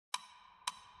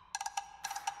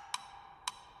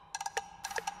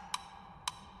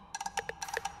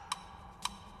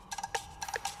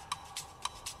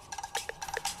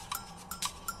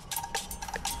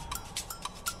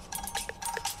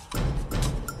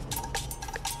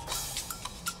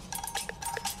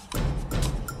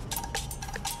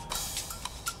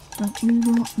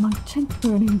My tent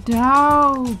burning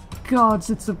down. Oh, gods,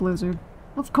 it's a blizzard.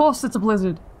 Of course it's a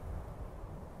blizzard.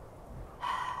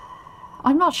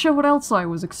 I'm not sure what else I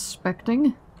was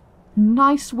expecting.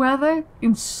 Nice weather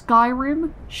in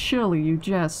Skyrim? Surely you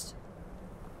jest.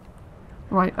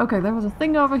 Right, okay, there was a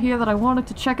thing over here that I wanted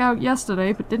to check out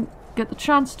yesterday, but didn't get the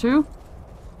chance to.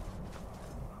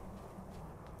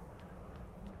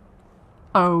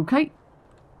 Okay.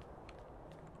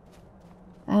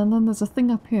 And then there's a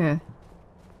thing up here.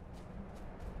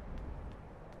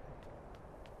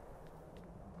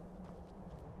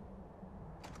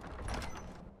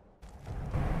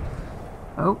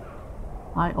 Oh.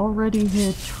 I already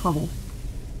hear trouble.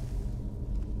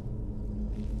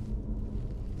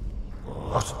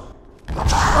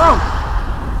 Oh!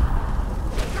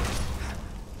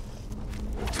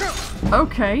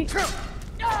 Okay.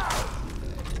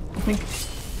 I think...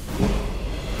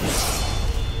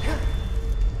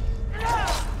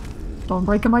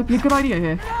 Dawnbreaker might be a good idea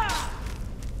here.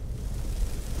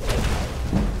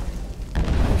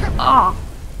 Ah!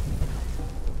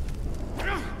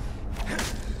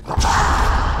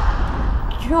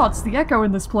 God, it's the echo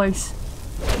in this place.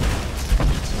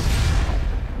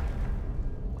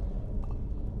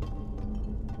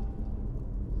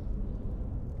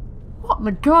 What in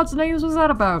the God's names was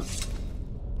that about?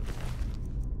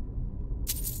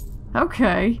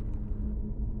 Okay.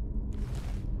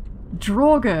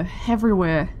 Draugr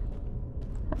everywhere.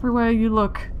 Everywhere you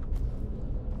look.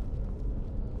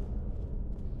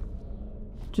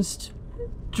 Just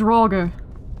Draugr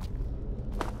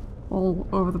all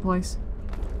over the place.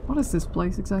 What is this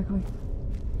place exactly?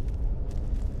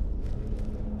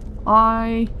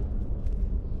 Oh.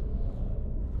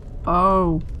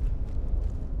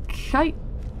 Okay.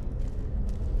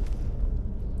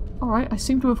 Alright, I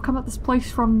seem to have come at this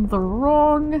place from the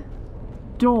wrong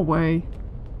doorway.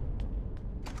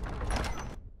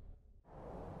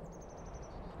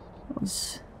 That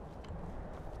was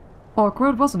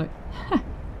awkward, wasn't it?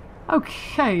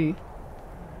 Okay.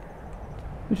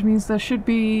 Which means there should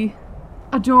be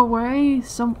a doorway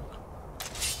somewhere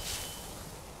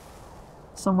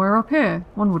up here,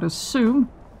 one would assume.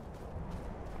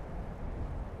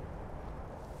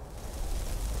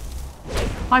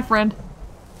 Hi, friend.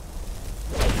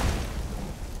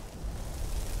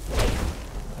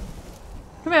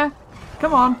 Come here.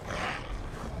 Come on.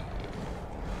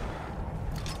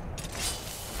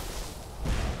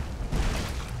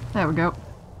 There we go.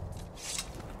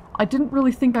 I didn't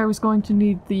really think I was going to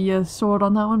need the sword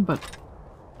on that one, but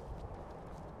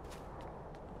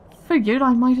figured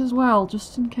I might as well,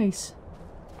 just in case.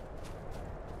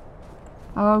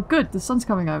 Oh, good, the sun's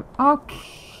coming out.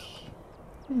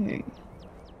 Okay.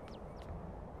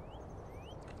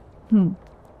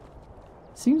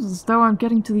 Seems as though I'm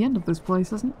getting to the end of this place,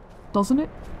 doesn't it?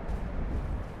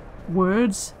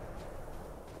 Words.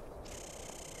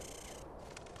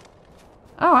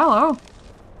 Oh, hello!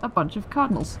 A bunch of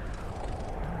cardinals.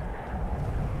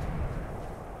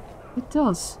 It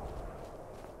does.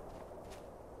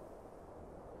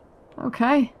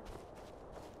 Okay.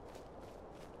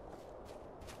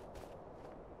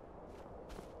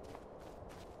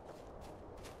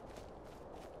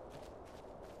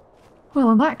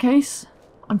 Well, in that case,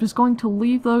 I'm just going to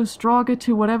leave those Draugr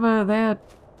to whatever they're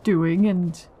doing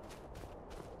and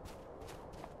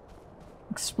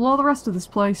explore the rest of this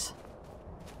place.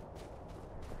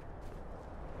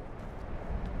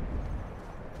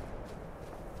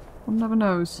 One never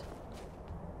knows.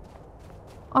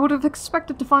 I would have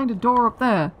expected to find a door up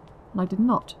there, and I did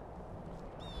not.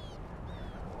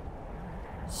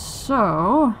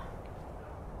 So...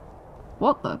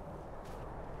 what the...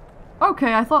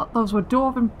 Okay, I thought those were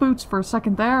dwarven boots for a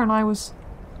second there, and I was...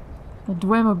 the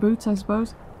Dwemer boots, I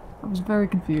suppose. I was very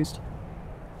confused.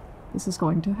 This is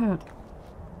going to hurt.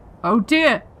 Oh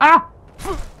dear! Ah!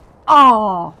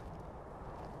 Oh!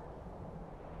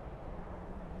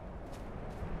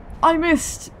 I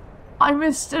missed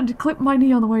and clipped my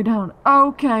knee on the way down.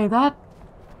 Okay, that...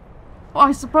 well,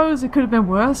 I suppose it could have been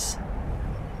worse.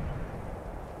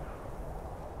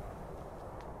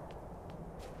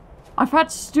 I've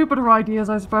had stupider ideas,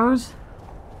 I suppose.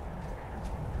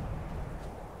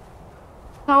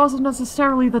 That wasn't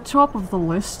necessarily the top of the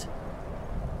list.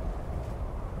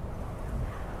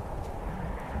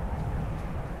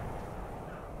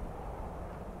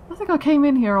 I think I came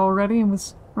in here already and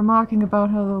was remarking about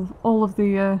how all of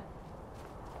the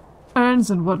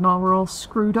urns and whatnot were all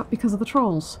screwed up because of the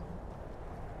trolls.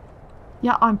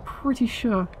 Yeah, I'm pretty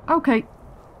sure. Okay.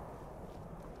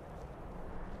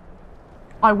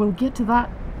 I will get to that.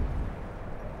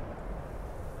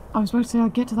 I was about to say I'll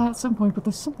get to that at some point, but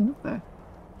there's something up there.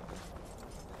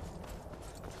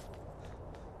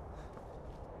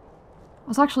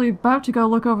 was actually about to go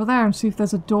look over there and see if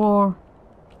there's a door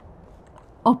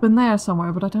up in there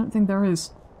somewhere, but I don't think there is.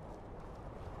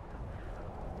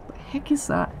 What the heck is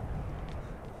that?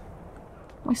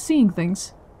 Am I seeing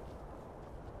things?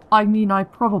 I mean, I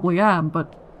probably am,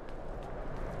 but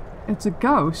it's a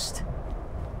ghost.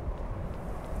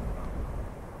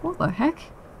 What the heck?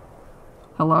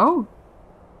 Hello?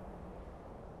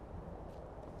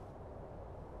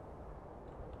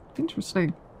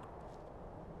 Interesting.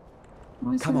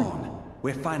 Come on,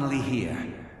 we're finally here.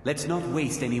 Let's not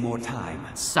waste any more time.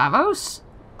 Savos?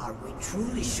 Are we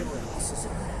truly sure this is a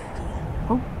good idea?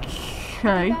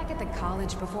 Okay. Back at the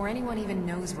college before anyone even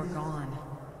knows we're gone.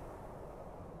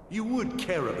 You would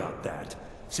care about that,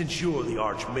 since you're the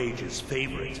Archmage's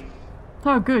favorite.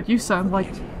 Oh good, you sound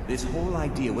like... This whole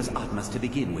idea was Atma's to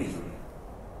begin with.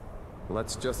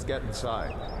 Let's just get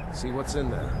inside. See what's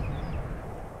in there.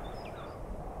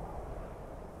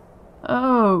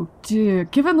 Oh dear.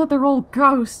 Given that they're all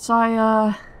ghosts,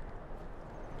 I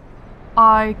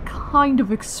kind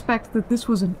of expect that this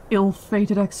was an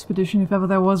ill-fated expedition if ever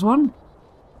there was one.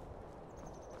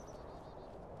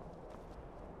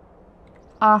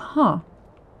 Uh-huh.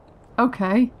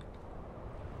 Okay.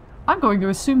 I'm going to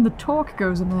assume the torque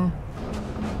goes in there.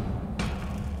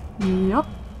 Yup.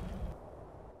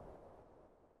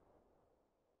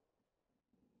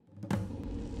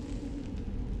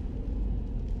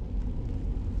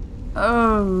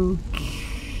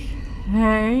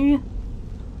 Okay.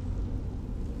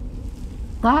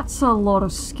 That's a lot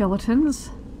of skeletons.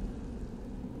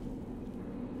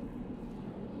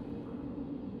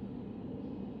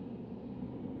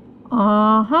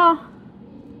 Uh-huh.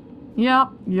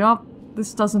 Yup.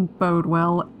 This doesn't bode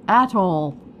well at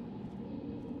all.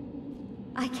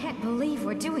 I can't believe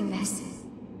we're doing this.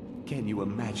 Can you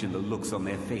imagine the looks on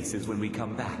their faces when we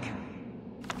come back?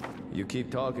 You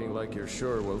keep talking like you're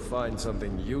sure we'll find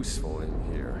something useful in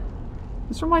here.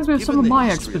 This reminds me of some of my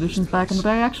expeditions back in the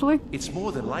day, actually. It's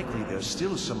more than likely there's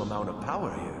still some amount of power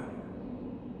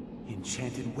here.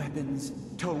 Enchanted weapons,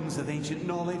 tomes of ancient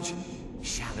knowledge,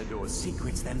 Shalador's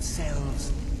secrets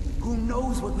themselves. Who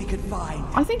knows what we could find?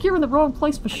 I think you're in the wrong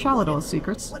place for Shalador's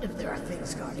secrets. What if there are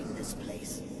things guarding this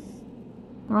place?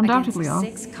 There undoubtedly are.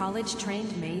 Against 6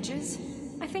 college-trained mages?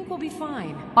 I think we'll be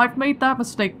fine. I've made that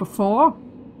mistake before.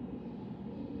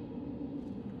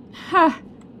 Heh.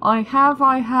 I have.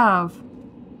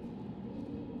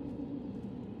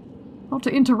 Not to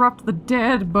interrupt the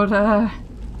dead, but,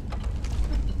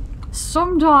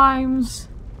 sometimes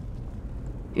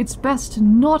it's best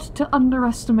not to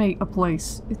underestimate a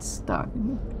place. It's that.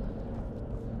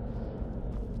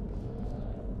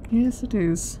 Yes, it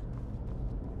is.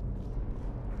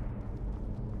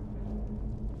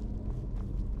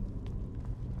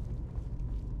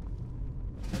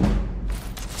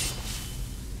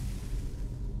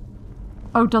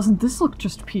 Oh, doesn't this look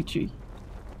just peachy?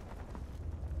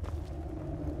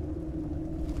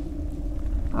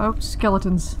 Oh,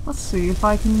 skeletons. Let's see if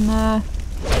I can,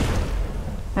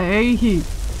 Hey,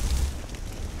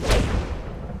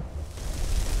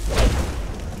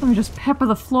 Let me just pepper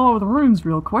the floor with runes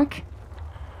real quick.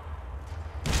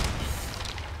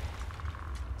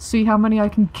 See how many I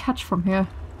can catch from here.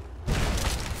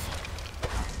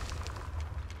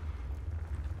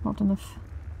 Not enough.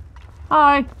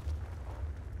 Hi!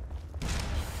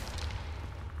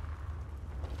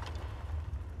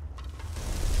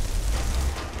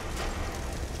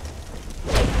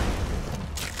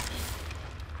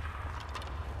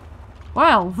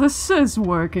 Well, this is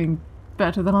working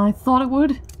better than I thought it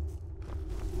would.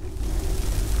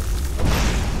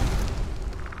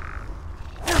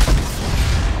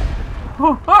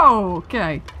 Oh,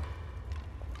 okay.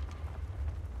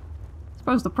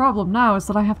 Suppose the problem now is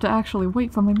that I have to actually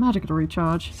wait for my magic to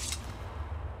recharge.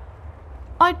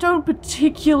 I don't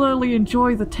particularly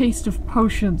enjoy the taste of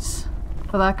potions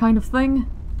for that kind of thing,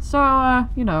 so,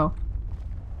 you know.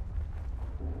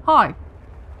 Hi.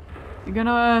 You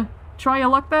gonna, try your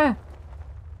luck there?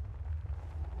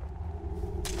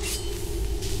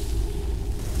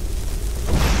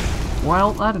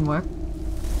 Well, that didn't work.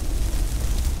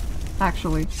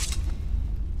 Actually.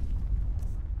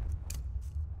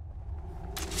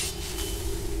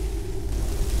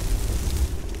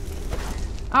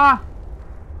 Ah!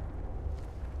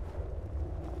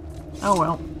 Oh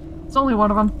well. It's only one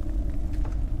of them.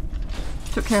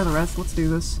 Took care of the rest. Let's do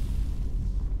this.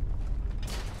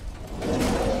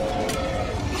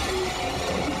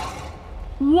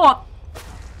 What?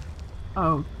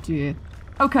 Oh dear.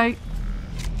 Okay.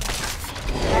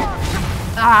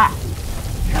 Ah!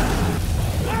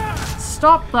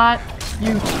 Stop that,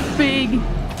 you big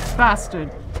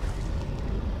bastard.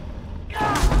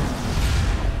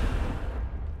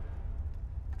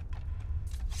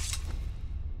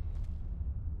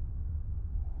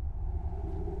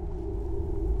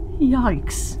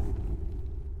 Yikes.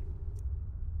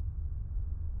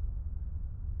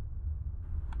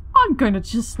 I'm gonna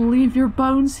just leave your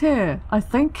bones here, I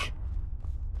think.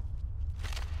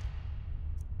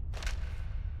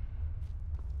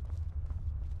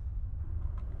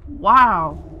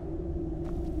 Wow.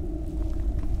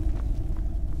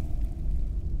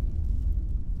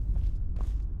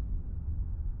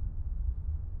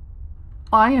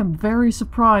 I am very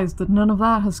surprised that none of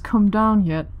that has come down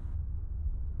yet.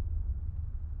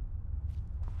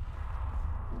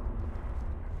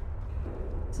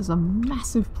 This is a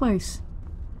massive place.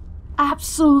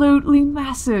 Absolutely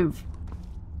massive!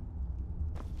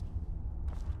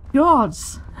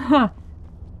 Gods!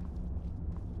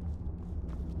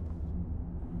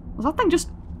 Was that thing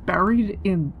just buried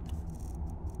in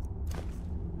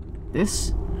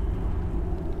this?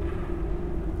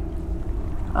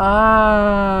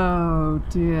 Oh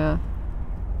dear.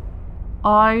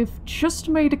 I've just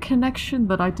made a connection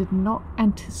that I did not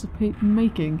anticipate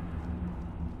making.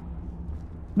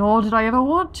 Nor did I ever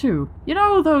want to. You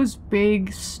know those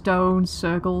big stone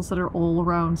circles that are all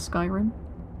around Skyrim?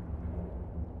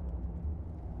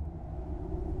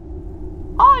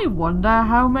 I wonder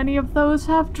how many of those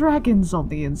have dragons on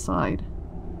the inside.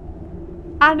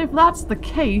 And if that's the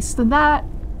case, then that...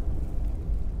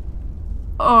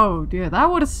 Oh dear, that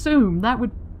would assume, that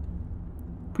would...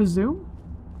 Presume?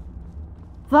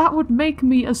 That would make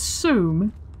me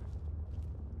assume...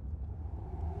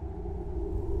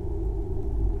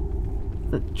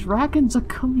 that dragons are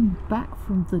coming back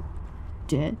from the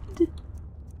dead?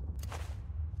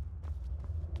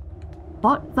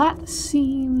 But that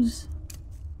seems...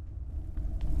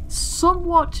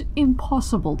 somewhat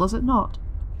impossible, does it not?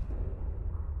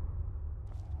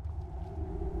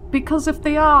 Because if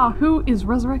they are, who is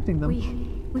resurrecting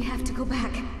them? We have to go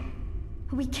back.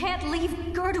 We can't leave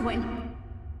Gerdwin.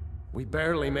 We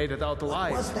barely made it out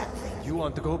alive. What's that thing? You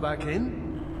want to go back in?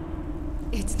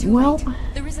 It's too late.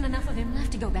 There isn't enough of him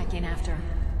left to go back in after.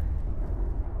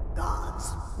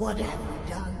 Gods, what have we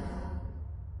done?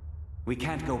 We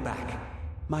can't go back.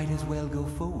 Might as well go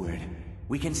forward.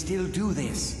 We can still do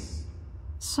this.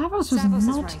 Savos was Savos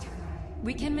not... is right.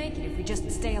 We can make it if we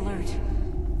just stay alert.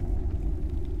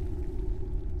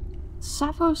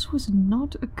 Savos was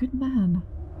not a good man.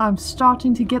 I'm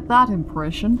starting to get that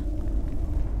impression.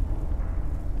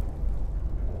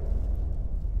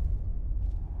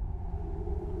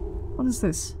 What is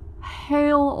this?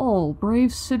 Hail all,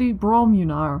 brave city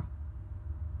Bromunar.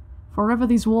 Forever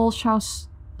these walls shall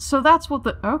so that's what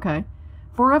the... okay.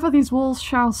 Forever these walls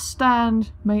shall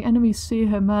stand, may enemies see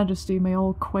her majesty, may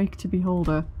all quake to behold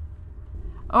her.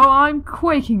 Oh, I'm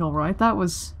quaking alright, that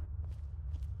was...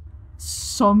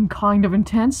 some kind of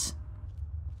intense.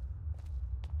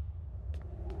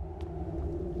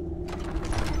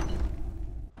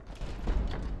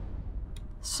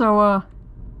 So,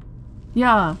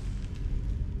 yeah.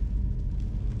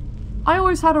 I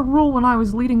always had a rule when I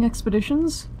was leading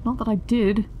expeditions. Not that I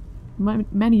did.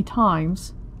 Many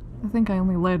times. I think I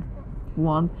only led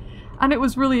one. And it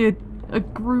was really a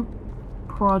group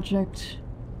project.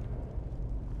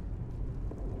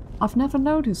 I've never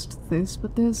noticed this,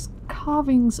 but there's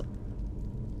carvings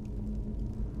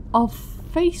of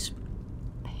face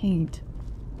paint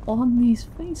on these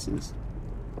faces.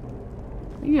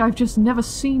 Maybe I've just never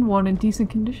seen one in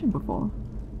decent condition before.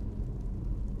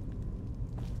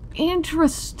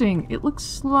 Interesting! It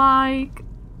looks like...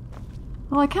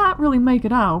 well, I can't really make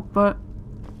it out, but...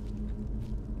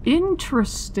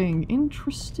 interesting,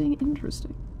 interesting,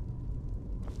 interesting.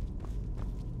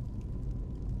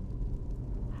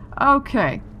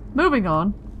 Okay, moving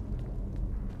on.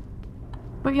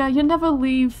 But yeah, you never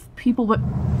leave people that...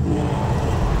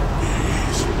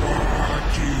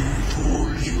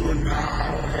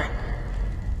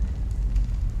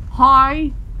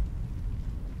 Hi.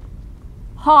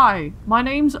 Hi, my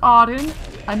name's Arden,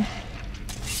 and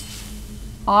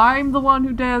I'm the one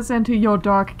who dares enter your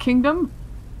dark kingdom.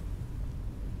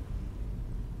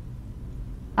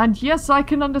 And yes, I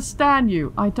can understand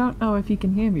you. I don't know if he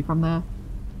can hear me from there.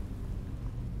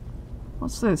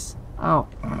 What's this? Oh.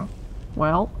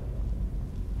 Well.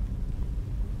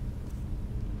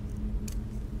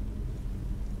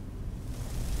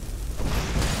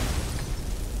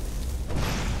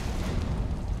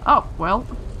 Oh, well.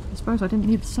 I suppose I didn't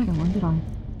need the second one, did I?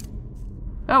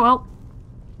 Oh well.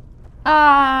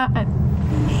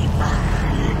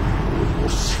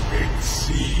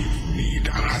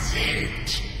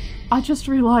 I just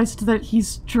realized that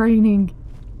he's draining.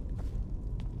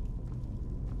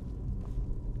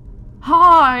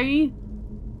 Hi!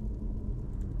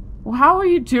 Well, how are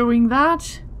you doing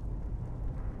that?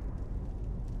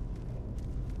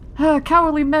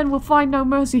 Cowardly men will find no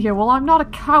mercy here. Well, I'm not a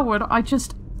coward,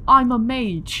 I'm a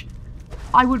mage.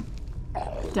 I would...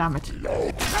 Damn it.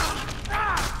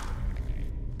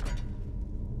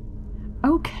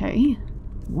 Okay,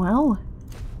 well...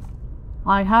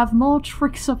 I have more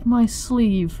tricks up my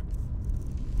sleeve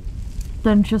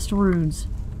than just runes.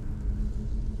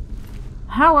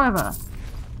 However...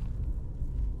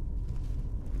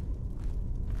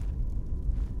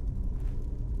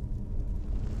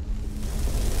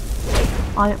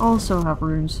 I also have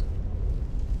runes.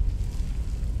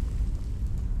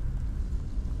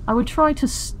 I would try to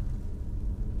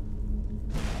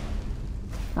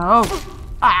Oh!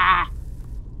 Ah!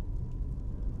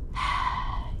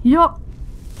 Yup!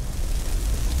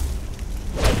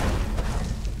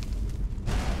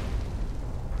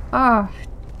 Oh,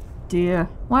 dear.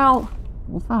 Well,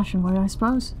 old-fashioned way, I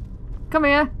suppose. Come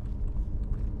here!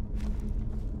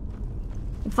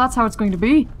 If that's how it's going to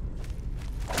be.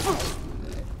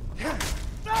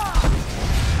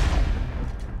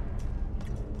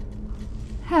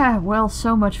 Well,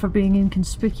 so much for being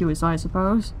inconspicuous, I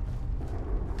suppose.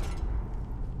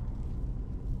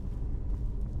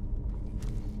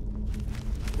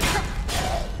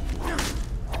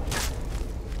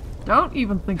 Don't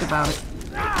even think about it.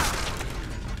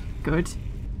 Good.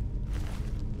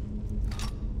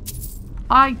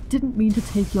 I didn't mean to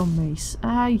take your mace.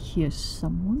 I hear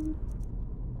someone.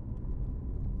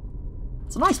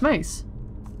 It's a nice mace.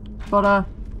 But,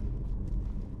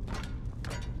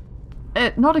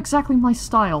 not exactly my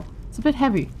style. It's a bit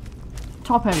heavy.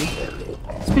 Top heavy.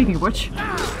 Speaking of which...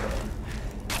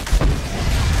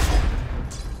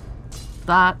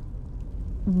 That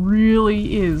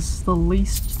really is the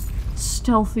least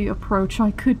stealthy approach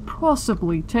I could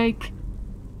possibly take.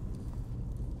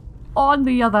 On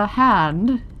the other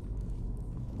hand,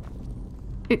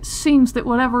 it seems that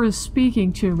whatever is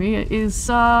speaking to me is,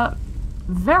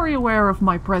 very aware of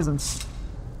my presence.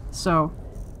 So...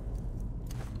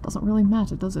 doesn't really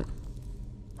matter, does it?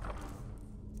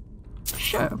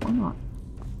 Sure, why not?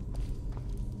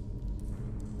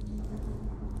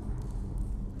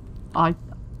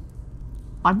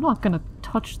 I'm not gonna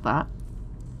touch that.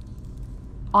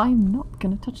 I'm not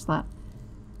gonna touch that.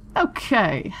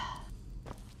 Okay.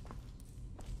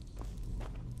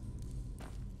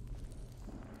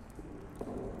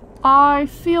 I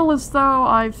feel as though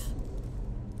I've...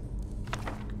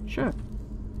 sure.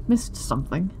 Missed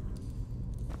something.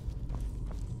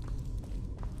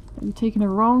 Have you taken a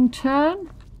wrong turn?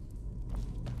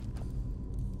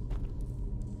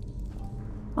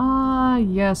 Ah,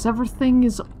 yes, everything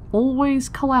is always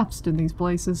collapsed in these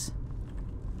places.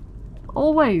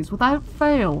 Always, without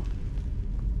fail.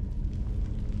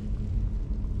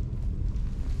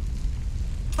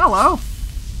 Hello!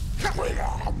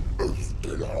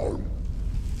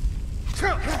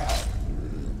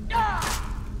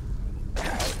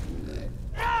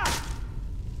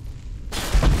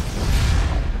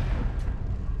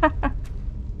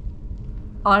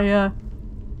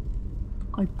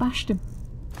 I bashed him.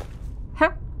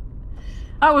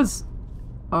 That was...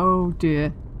 oh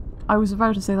dear. I was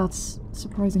about to say that's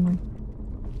surprisingly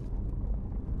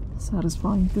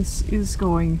satisfying. This is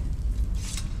going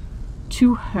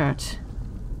to hurt.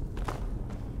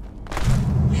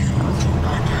 You do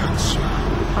not answer.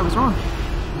 I was wrong.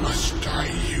 Must I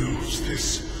use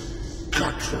this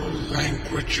guttural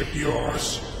language of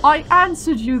yours? I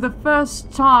answered you the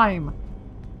first time!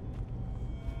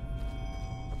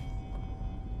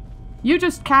 You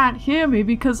just can't hear me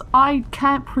because I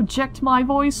can't project my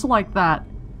voice like that.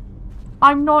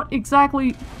 I'm not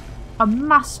exactly a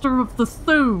master of the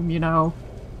Thume, you know.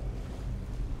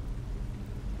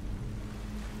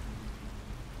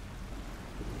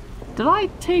 Did I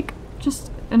take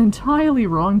just an entirely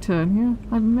wrong turn here?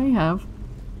 I may have.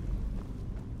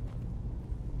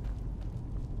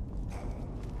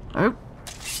 Oh.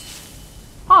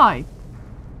 Hi!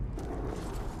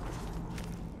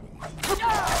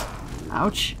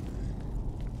 Ouch.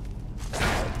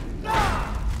 If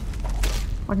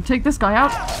I can take this guy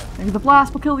out, maybe the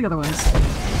blast will kill the other ones.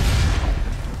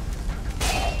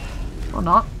 Or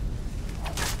not.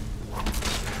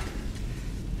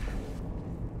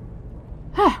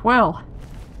 Well.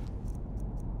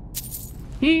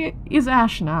 He is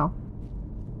Ash now.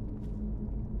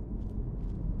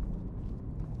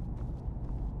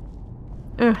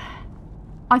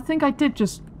 I think I did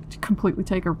just completely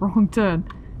take a wrong turn.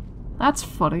 That's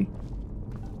funny.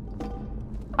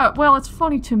 Well, it's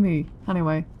funny to me,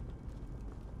 anyway.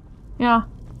 Yeah.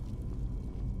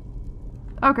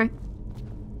 Okay.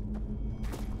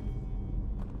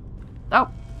 Oh.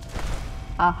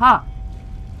 Aha.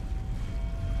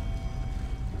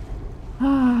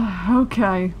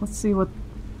 Okay, let's see what...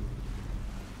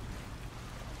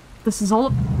 This is all...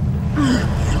 Returned,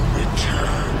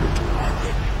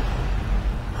 Arden.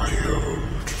 My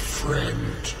old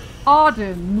friend.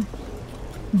 Arden,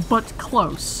 but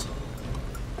close.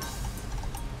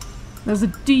 There's a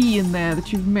D in there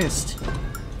that you've missed.